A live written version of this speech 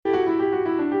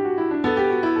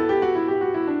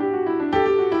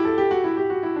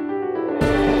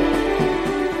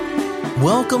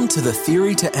Welcome to the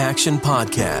Theory to Action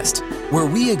podcast, where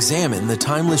we examine the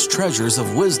timeless treasures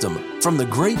of wisdom from the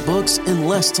great books in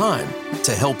less time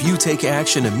to help you take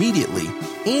action immediately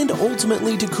and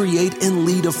ultimately to create and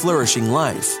lead a flourishing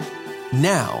life.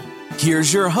 Now,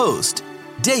 here's your host,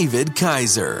 David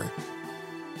Kaiser.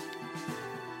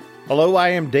 Hello, I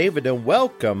am David, and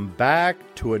welcome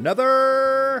back to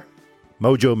another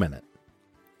Mojo Minute.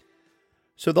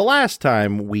 So the last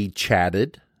time we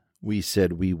chatted, we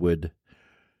said we would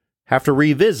have to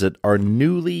revisit our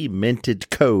newly minted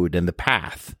code and the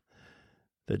path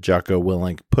that Jocko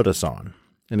Willink put us on.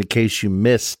 And in case you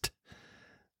missed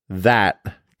that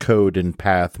code and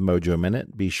path Mojo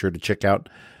Minute, be sure to check out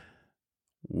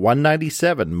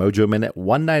 197, Mojo Minute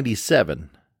 197.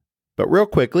 But real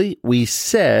quickly, we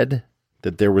said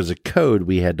that there was a code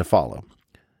we had to follow.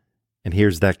 And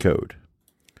here's that code.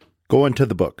 Go into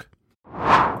the book.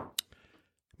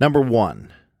 Number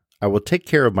 1. I will take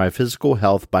care of my physical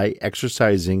health by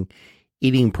exercising,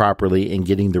 eating properly, and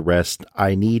getting the rest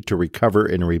I need to recover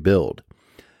and rebuild.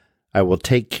 I will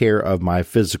take care of my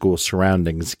physical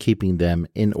surroundings, keeping them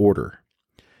in order.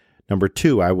 Number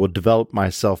 2, I will develop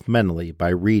myself mentally by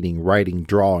reading, writing,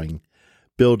 drawing,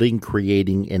 building,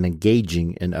 creating, and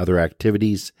engaging in other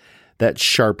activities that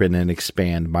sharpen and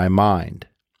expand my mind.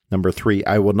 Number 3,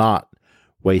 I will not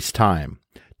waste time.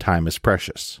 Time is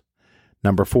precious.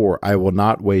 Number 4, I will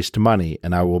not waste money,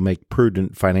 and I will make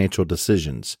prudent financial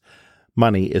decisions.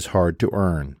 Money is hard to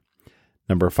earn.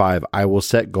 Number 5, I will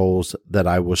set goals that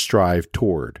I will strive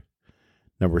toward.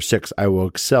 Number 6, I will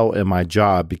excel in my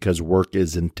job because work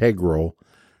is integral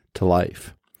to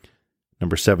life.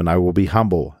 Number 7, I will be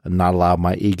humble and not allow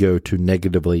my ego to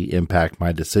negatively impact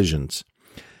my decisions.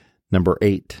 Number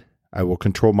 8, I will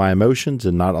control my emotions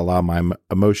and not allow my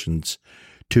emotions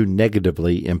to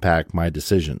negatively impact my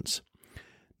decisions.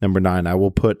 Number 9, I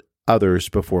will put others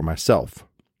before myself.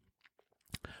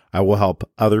 I will help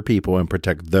other people and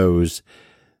protect those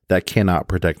that cannot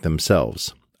protect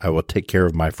themselves. I will take care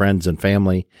of my friends and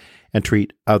family and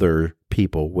treat other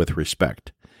people with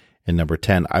respect. And number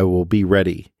 10, I will be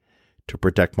ready to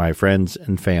protect my friends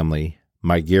and family.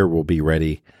 My gear will be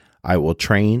ready. I will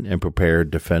train and prepare to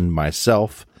defend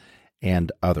myself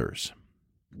and others.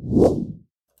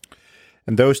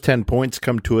 And those 10 points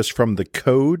come to us from the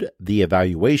code, the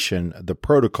evaluation, the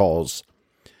protocols,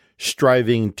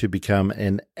 striving to become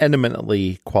an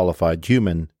eminently qualified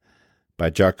human by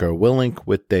Jocko Willink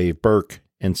with Dave Burke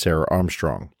and Sarah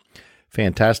Armstrong.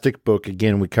 Fantastic book.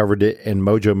 Again, we covered it in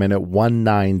Mojo Minute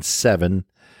 197.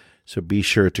 So be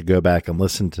sure to go back and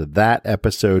listen to that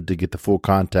episode to get the full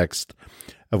context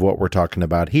of what we're talking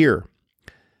about here.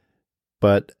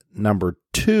 But number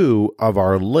 2 of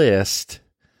our list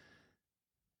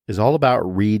is all about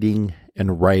reading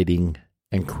and writing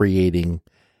and creating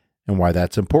and why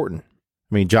that's important.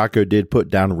 I mean, Jocko did put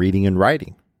down reading and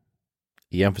writing.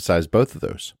 He emphasized both of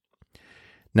those.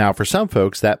 Now, for some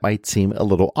folks, that might seem a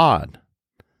little odd.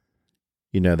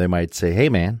 You know, they might say, hey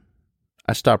man,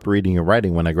 I stopped reading and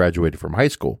writing when I graduated from high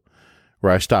school, or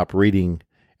I stopped reading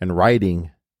and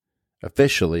writing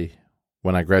officially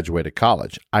when I graduated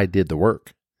college. I did the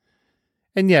work.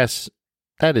 And yes,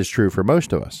 that is true for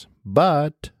most of us.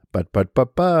 But,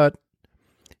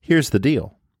 here's the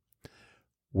deal.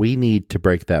 We need to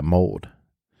break that mold.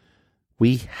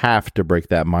 We have to break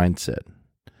that mindset.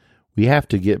 We have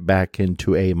to get back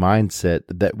into a mindset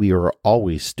that we are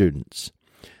always students,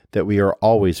 that we are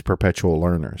always perpetual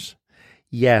learners.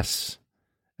 Yes,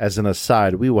 as an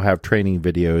aside, we will have training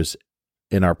videos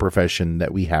in our profession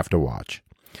that we have to watch.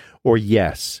 Or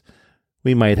yes,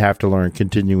 we might have to learn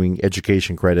continuing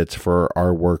education credits for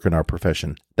our work in our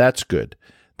profession. That's good.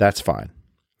 That's fine.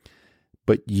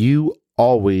 But you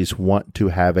always want to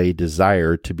have a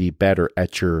desire to be better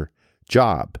at your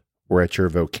job or at your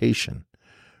vocation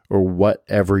or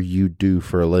whatever you do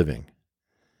for a living.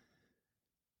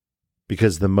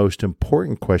 Because the most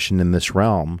important question in this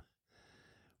realm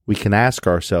we can ask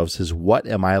ourselves is, what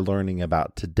am I learning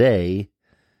about today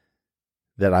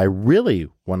that I really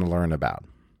want to learn about?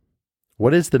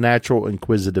 What is the natural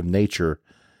inquisitive nature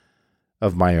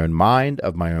of my own mind,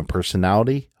 of my own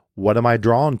personality? What am I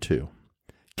drawn to?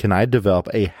 Can I develop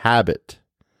a habit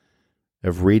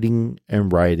of reading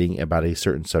and writing about a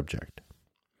certain subject?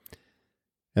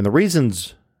 And the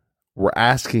reasons we're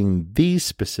asking these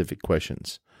specific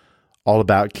questions, all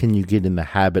about can you get in the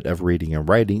habit of reading and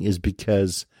writing, is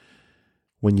because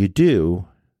when you do,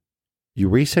 you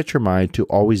reset your mind to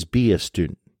always be a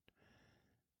student.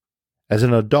 As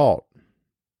an adult,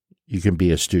 you can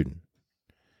be a student.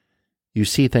 You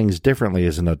see things differently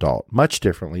as an adult, much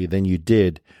differently than you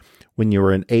did when you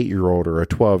were an 8-year-old or a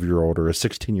 12-year-old or a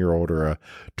 16-year-old or a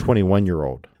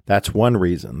 21-year-old. That's one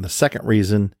reason. The second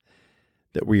reason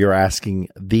that we are asking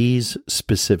these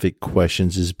specific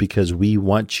questions is because we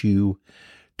want you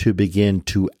to begin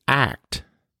to act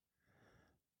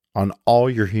on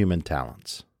all your human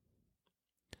talents,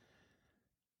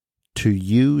 to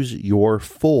use your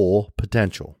full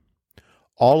potential,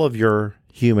 all of your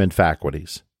human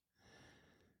faculties,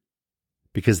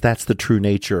 because that's the true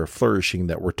nature of flourishing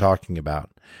that we're talking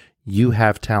about. You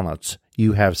have talents,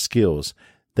 you have skills.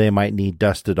 They might need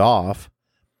dusted off,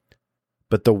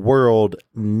 but the world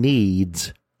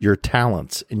needs your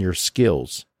talents and your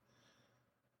skills.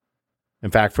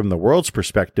 In fact, from the world's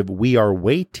perspective, we are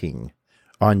waiting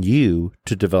on you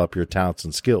to develop your talents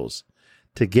and skills,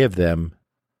 to give them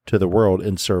to the world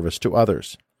in service to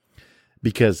others.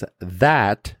 Because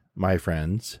that, my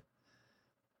friends,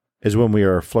 is when we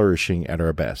are flourishing at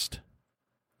our best.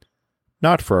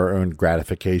 Not for our own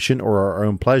gratification or our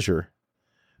own pleasure,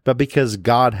 but because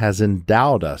God has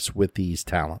endowed us with these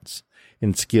talents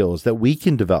and skills that we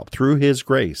can develop through His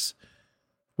grace,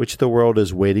 which the world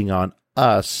is waiting on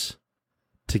us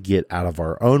to get out of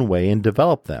our own way and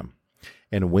develop them.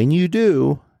 And when you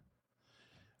do,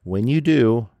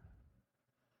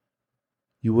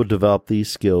 you will develop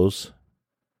these skills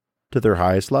to their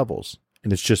highest levels.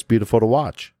 And it's just beautiful to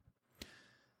watch.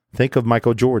 Think of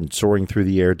Michael Jordan soaring through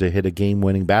the air to hit a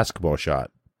game-winning basketball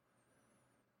shot.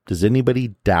 Does anybody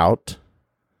doubt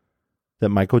that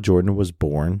Michael Jordan was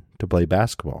born to play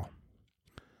basketball?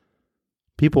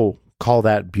 People call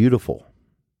that beautiful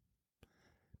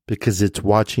because it's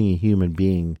watching a human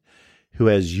being who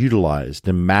has utilized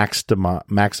and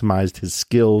maximized his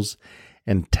skills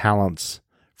and talents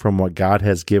from what God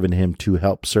has given him to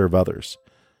help serve others.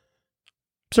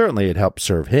 Certainly it helped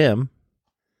serve him,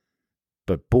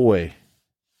 but boy,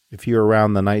 if you're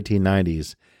around the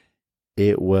 1990s,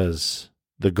 it was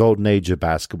the golden age of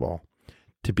basketball.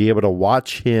 To be able to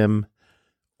watch him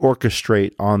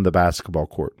orchestrate on the basketball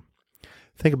court.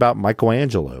 Think about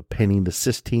Michelangelo painting the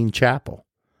Sistine Chapel.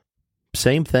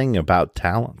 Same thing about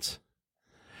talents.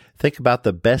 Think about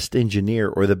the best engineer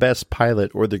or the best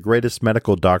pilot or the greatest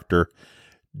medical doctor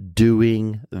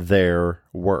doing their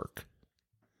work.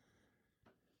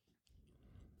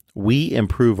 We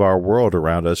improve our world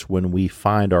around us when we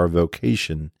find our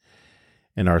vocation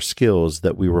and our skills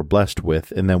that we were blessed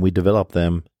with, and then we develop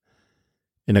them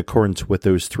in accordance with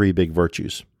those three big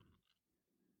virtues.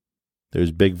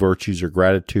 Those big virtues are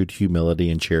gratitude, humility,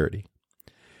 and charity.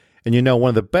 And you know, one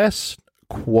of the best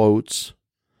quotes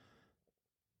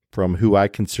from who I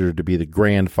consider to be the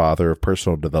grandfather of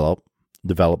personal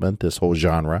development, this whole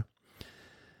genre,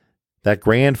 that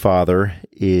grandfather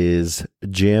is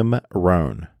Jim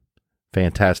Rohn,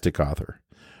 fantastic author.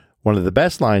 One of the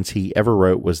best lines he ever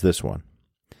wrote was this one: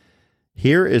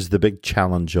 "Here is the big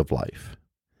challenge of life.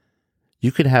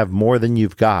 You can have more than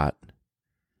you've got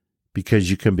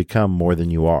because you can become more than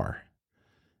you are.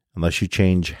 Unless you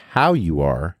change how you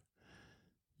are,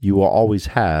 you will always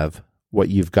have what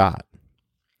you've got."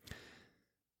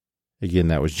 Again,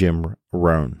 that was Jim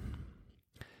Rohn.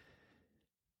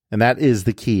 And that is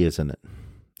the key, isn't it?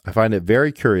 I find it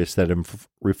very curious that in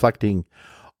reflecting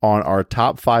on our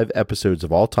top 5 episodes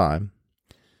of all time,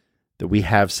 that we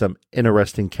have some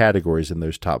interesting categories in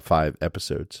those top 5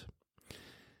 episodes.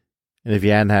 And if you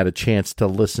hadn't had a chance to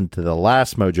listen to the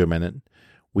last Mojo Minute,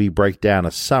 we break down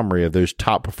a summary of those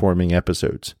top performing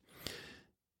episodes.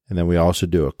 And then we also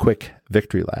do a quick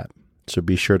victory lap. So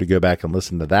be sure to go back and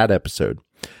listen to that episode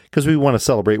because we want to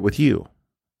celebrate with you.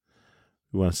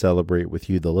 We want to celebrate with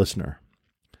you, the listener.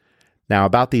 Now,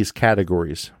 about these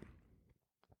categories,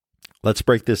 let's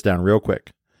break this down real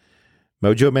quick.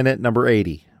 Mojo Minute number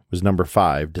 80 was number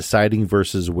 5, deciding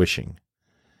versus wishing.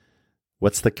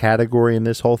 What's the category in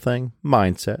this whole thing?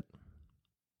 Mindset.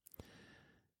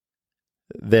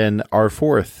 Then our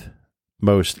 4th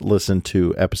most listened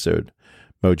to episode,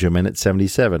 Mojo Minute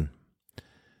 77.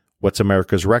 What's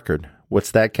America's record?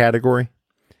 What's that category?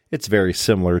 It's very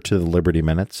similar to the Liberty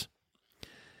Minutes,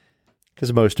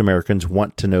 because most Americans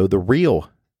want to know the real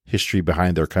history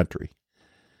behind their country.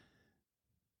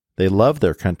 They love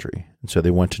their country, and so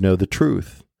they want to know the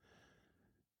truth.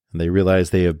 And they realize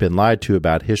they have been lied to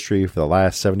about history for the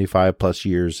last 75 plus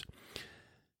years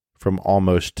from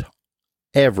almost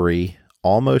every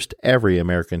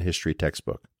American history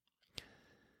textbook.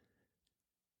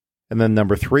 And then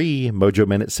number 3, Mojo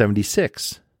Minute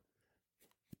 76,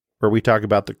 where we talk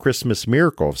about the Christmas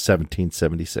miracle of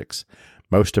 1776.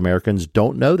 Most Americans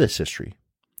don't know this history.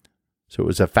 So it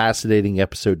was a fascinating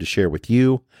episode to share with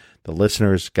you. The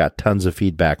listeners got tons of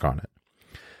feedback on it.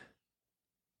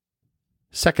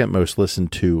 Second most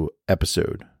listened to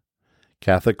episode.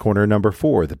 Catholic Corner number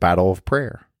 4, The Battle of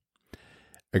Prayer.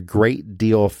 A great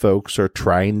deal of folks are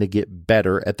trying to get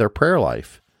better at their prayer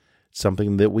life.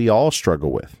 Something that we all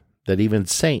struggle with, that even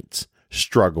saints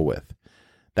struggle with.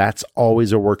 That's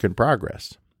always a work in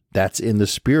progress. That's in the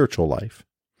spiritual life.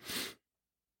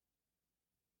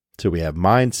 So we have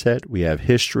mindset, we have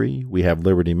history, we have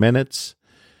Liberty Minutes,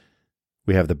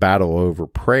 we have the battle over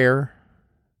prayer,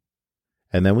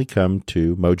 and then we come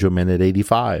to Mojo Minute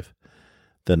 85,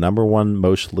 the number one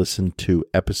most listened to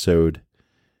episode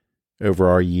over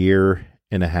our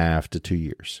 1.5 to 2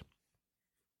 years.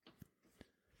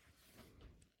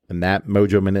 And that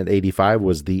Mojo Minute 85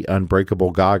 was the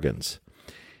Unbreakable Goggins.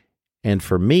 And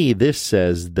for me, this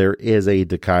says there is a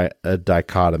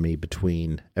dichotomy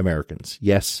between Americans.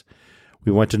 Yes,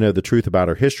 we want to know the truth about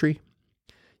our history.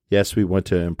 Yes, we want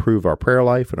to improve our prayer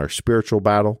life and our spiritual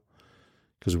battle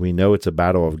because we know it's a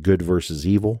battle of good versus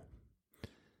evil.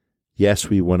 Yes,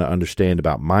 we want to understand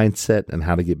about mindset and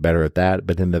how to get better at that.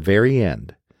 But in the very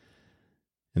end,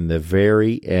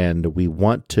 we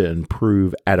want to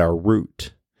improve at our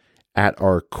root, at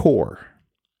our core.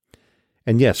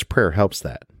 And yes, prayer helps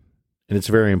that. And it's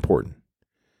very important.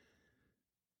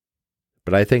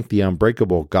 But I think the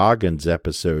Unbreakable Goggins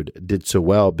episode did so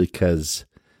well because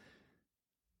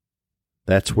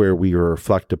that's where we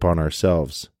reflect upon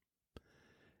ourselves.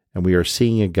 And we are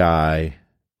seeing a guy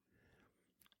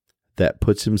that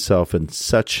puts himself in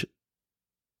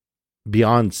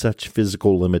beyond such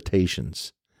physical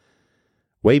limitations,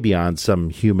 way beyond some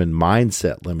human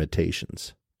mindset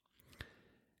limitations.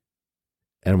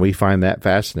 And we find that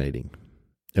fascinating.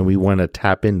 And we want to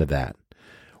tap into that.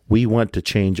 We want to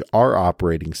change our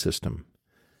operating system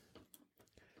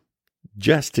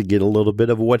just to get a little bit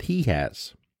of what he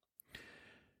has.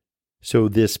 So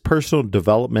this personal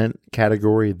development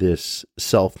category, this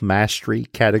self-mastery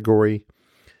category,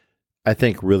 I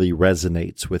think really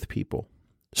resonates with people.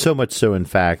 So much so, in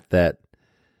fact, that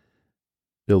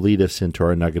it'll lead us into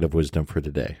our nugget of wisdom for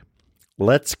today.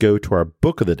 Let's go to our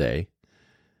book of the day.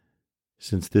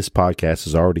 Since this podcast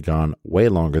has already gone way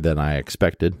longer than I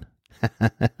expected,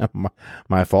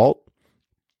 my fault.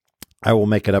 I will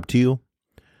make it up to you.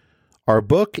 Our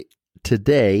book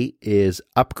today is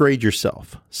Upgrade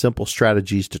Yourself, Simple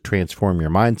Strategies to Transform Your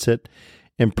Mindset,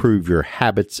 Improve Your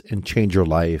Habits, and Change Your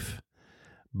Life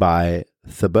by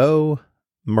Thibaut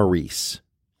Maurice.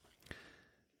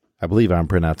 I believe I'm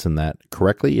pronouncing that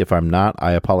correctly. If I'm not,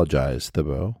 I apologize,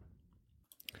 Thibaut.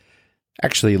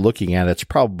 Actually, looking at it, it's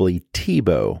probably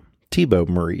Thibaut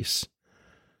Maurice.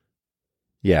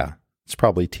 Yeah, it's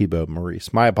probably Thibaut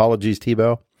Maurice. My apologies,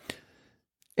 Thibaut.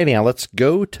 Anyhow, let's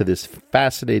go to this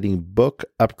fascinating book,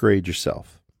 Upgrade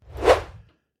Yourself.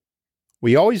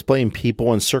 We always blame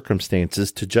people and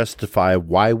circumstances to justify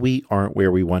why we aren't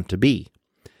where we want to be.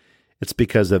 It's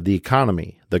because of the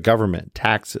economy, the government,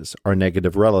 taxes, our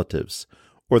negative relatives,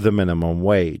 or the minimum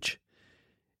wage.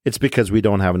 It's because we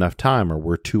don't have enough time or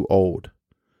we're too old.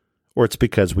 Or it's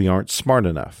because we aren't smart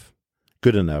enough,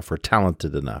 good enough, or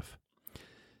talented enough.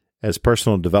 As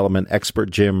personal development expert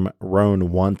Jim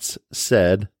Rohn once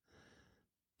said,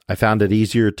 I found it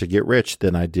easier to get rich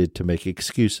than I did to make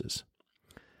excuses.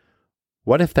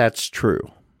 What if that's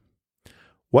true?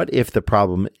 What if the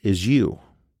problem is you?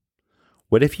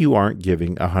 What if you aren't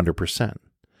giving 100%?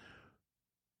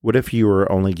 What if you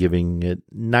are only giving it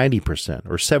 90%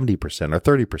 or 70% or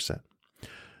 30%?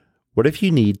 What if you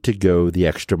need to go the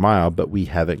extra mile, but we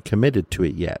haven't committed to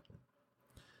it yet?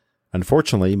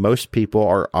 Unfortunately, most people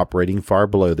are operating far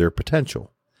below their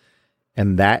potential,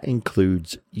 and that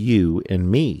includes you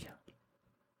and me.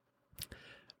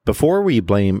 Before we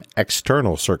blame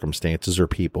external circumstances or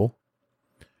people,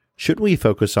 should we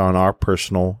focus on our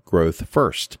personal growth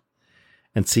first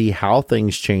and see how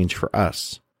things change for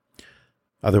us?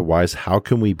 Otherwise, how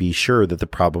can we be sure that the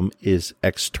problem is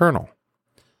external?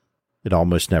 It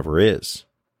almost never is.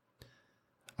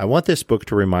 I want this book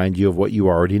to remind you of what you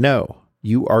already know.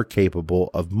 You are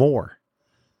capable of more.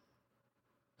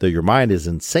 Though your mind is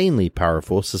insanely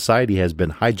powerful, society has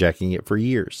been hijacking it for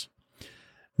years.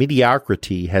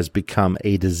 Mediocrity has become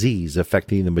a disease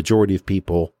affecting the majority of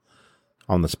people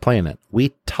on this planet.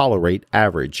 We tolerate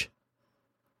average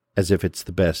as if it's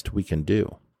the best we can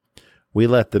do. We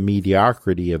let the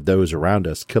mediocrity of those around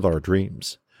us kill our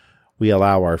dreams. We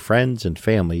allow our friends and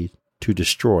family to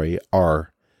destroy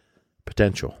our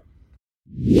potential.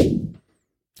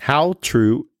 How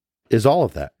true is all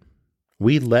of that?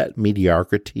 We let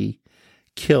mediocrity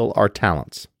kill our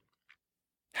talents.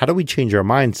 How do we change our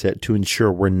mindset to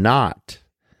ensure we're not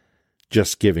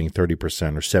just giving 30%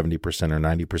 or 70% or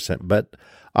 90%, but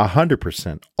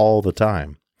 100% all the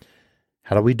time?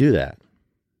 How do we do that?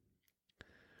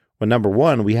 Well, number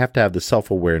one, we have to have the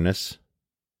self-awareness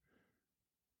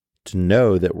to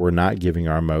know that we're not giving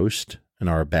our most and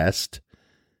our best.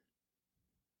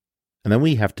 And then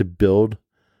we have to build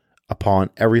upon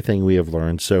everything we have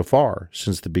learned so far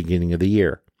since the beginning of the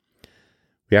year.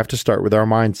 We have to start with our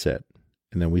mindset,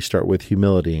 and then we start with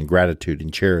humility and gratitude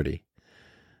and charity.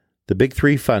 The big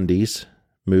three fundies: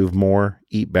 move more,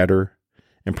 eat better,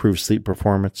 improve sleep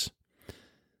performance.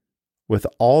 With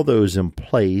all those in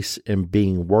place and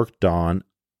being worked on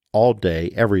all day,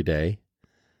 every day,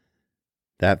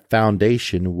 that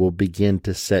foundation will begin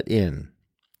to set in.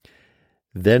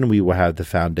 Then we will have the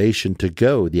foundation to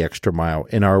go the extra mile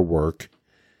in our work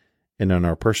and in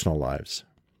our personal lives.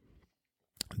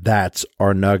 That's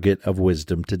our nugget of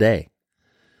wisdom today.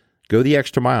 Go the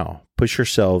extra mile. Push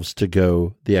yourselves to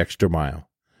go the extra mile.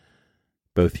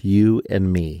 Both you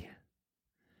and me.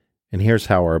 And here's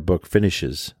how our book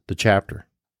finishes the chapter.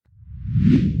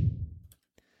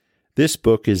 This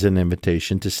book is an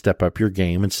invitation to step up your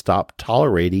game and stop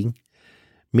tolerating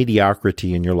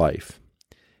mediocrity in your life.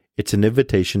 It's an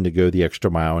invitation to go the extra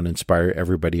mile and inspire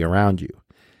everybody around you.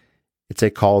 It's a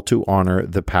call to honor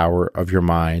the power of your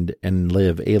mind and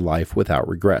live a life without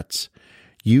regrets.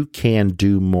 You can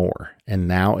do more, and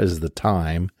now is the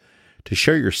time to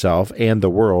show yourself and the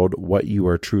world what you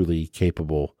are truly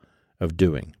capable of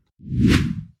doing.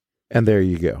 And there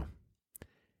you go.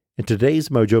 In today's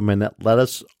Mojo Minute, let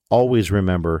us always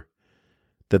remember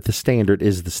that the standard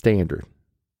is the standard.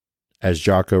 As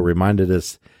Jocko reminded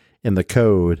us in the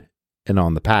code and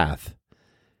on the path,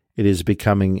 it is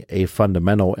becoming a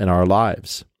fundamental in our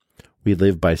lives. We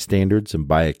live by standards and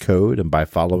by a code and by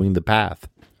following the path.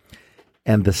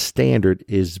 And the standard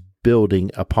is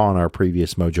building upon our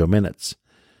previous Mojo Minutes.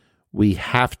 We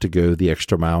have to go the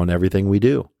extra mile in everything we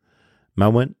do.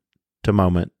 Moment to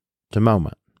moment to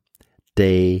moment.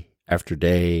 Day after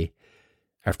day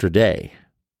after day.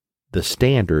 The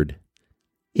standard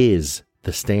is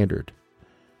the standard.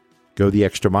 Go the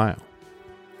extra mile.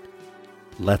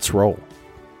 Let's roll.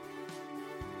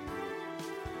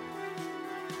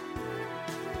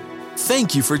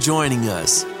 Thank you for joining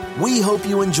us. We hope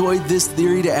you enjoyed this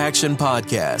Theory to Action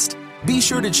podcast. Be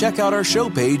sure to check out our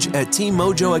show page at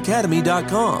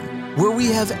teammojoacademy.com, where we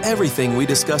have everything we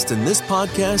discussed in this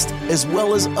podcast, as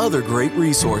well as other great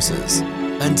resources.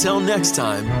 Until next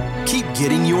time, keep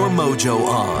getting your mojo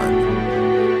on.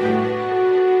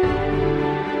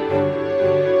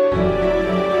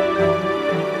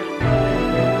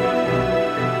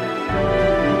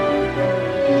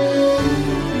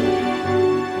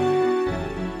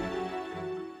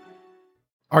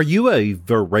 Are you a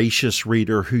voracious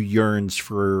reader who yearns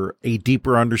for a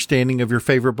deeper understanding of your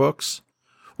favorite books?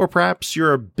 Or perhaps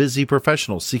you're a busy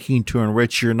professional seeking to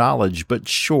enrich your knowledge but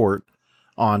short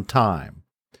on time.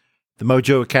 The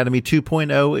Mojo Academy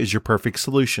 2.0 is your perfect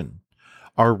solution.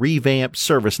 Our revamped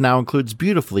service now includes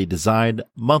beautifully designed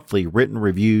monthly written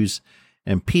reviews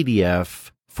and PDF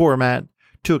format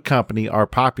to accompany our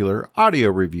popular audio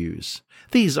reviews.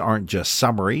 These aren't just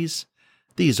summaries.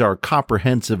 These are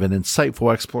comprehensive and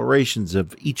insightful explorations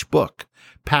of each book,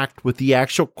 packed with the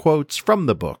actual quotes from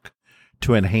the book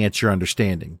to enhance your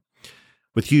understanding.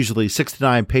 With usually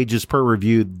 69 pages per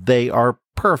review, they are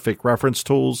perfect reference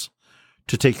tools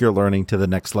to take your learning to the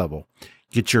next level.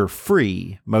 Get your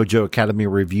free Mojo Academy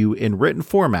review in written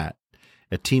format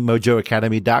at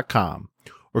teammojoacademy.com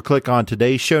or click on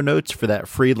today's show notes for that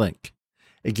free link.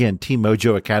 Again,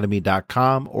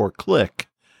 teammojoacademy.com or click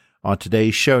on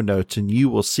today's show notes and you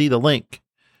will see the link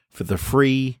for the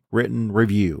free written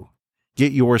review.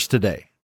 Get yours today.